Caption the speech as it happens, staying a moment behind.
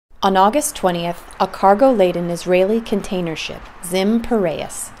On August 20th, a cargo-laden Israeli container ship, Zim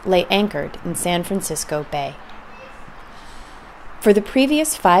Piraeus, lay anchored in San Francisco Bay. For the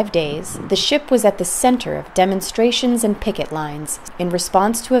previous 5 days, the ship was at the center of demonstrations and picket lines in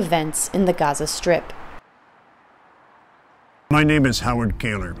response to events in the Gaza Strip. My name is Howard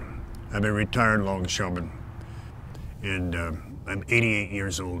Keylor. I'm a retired longshoreman, and I'm 88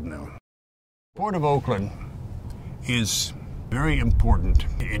 years old now. Port of Oakland is very important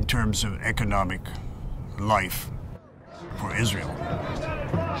in terms of economic life for Israel.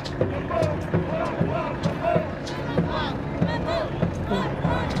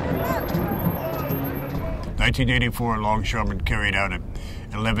 1984, longshoremen carried out an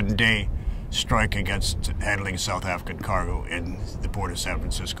 11-day strike against handling South African cargo in the port of San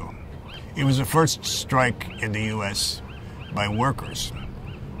Francisco. It was the first strike in the U.S. by workers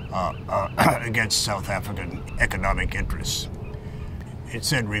against South African economic interests. It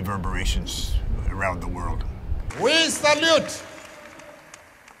sent reverberations around the world. We salute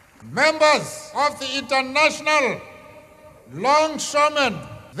members of the International Longshoremen.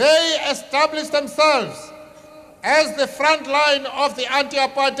 They established themselves as the front line of the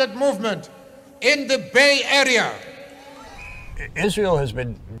anti-apartheid movement in the Bay Area. Israel has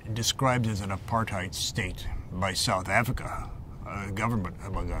been described as an apartheid state by South Africa, government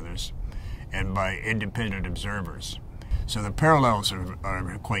among others, and by independent observers. So the parallels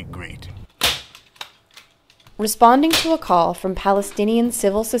are quite great. Responding to a call from Palestinian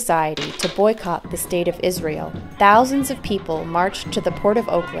civil society to boycott the state of Israel, thousands of people marched to the Port of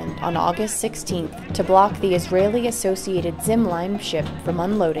Oakland on August 16th to block the Israeli-associated Zim Line ship from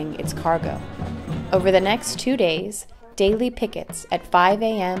unloading its cargo. Over the next 2 days, daily pickets at 5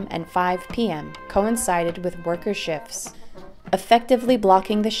 a.m. and 5 p.m. coincided with worker shifts, effectively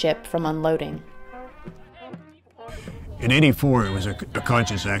blocking the ship from unloading. In '84, it was a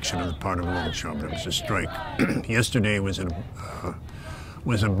conscious action on the part of longshoremen. It was a strike. Yesterday was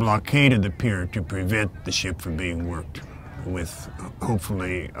a blockade of the pier to prevent the ship from being worked, with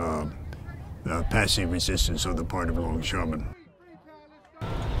hopefully passive resistance on the part of longshoremen.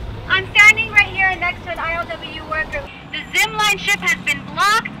 I'm standing right here next to an ILWU worker. The Zim Line ship has been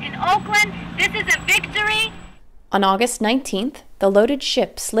blocked in Oakland. This is a victory. On August 19th, the loaded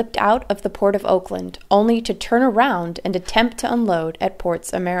ship slipped out of the Port of Oakland, only to turn around and attempt to unload at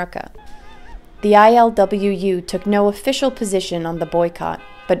Ports America. The ILWU took no official position on the boycott,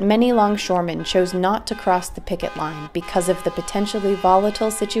 but many longshoremen chose not to cross the picket line because of the potentially volatile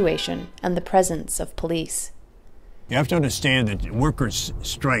situation and the presence of police. You have to understand that workers'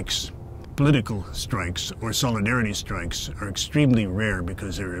 strikes, political strikes, or solidarity strikes are extremely rare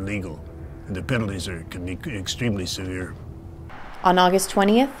because they're illegal. The penalties can be extremely severe. On August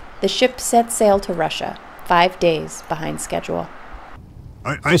 20th, the ship set sail to Russia, 5 days behind schedule.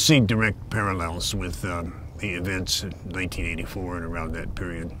 I see direct parallels with the events in 1984 and around that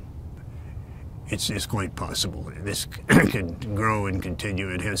period. It's quite possible. This can grow and continue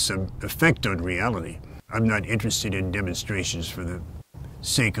and has some effect on reality. I'm not interested in demonstrations for the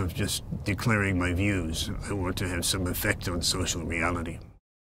sake of just declaring my views. I want to have some effect on social reality.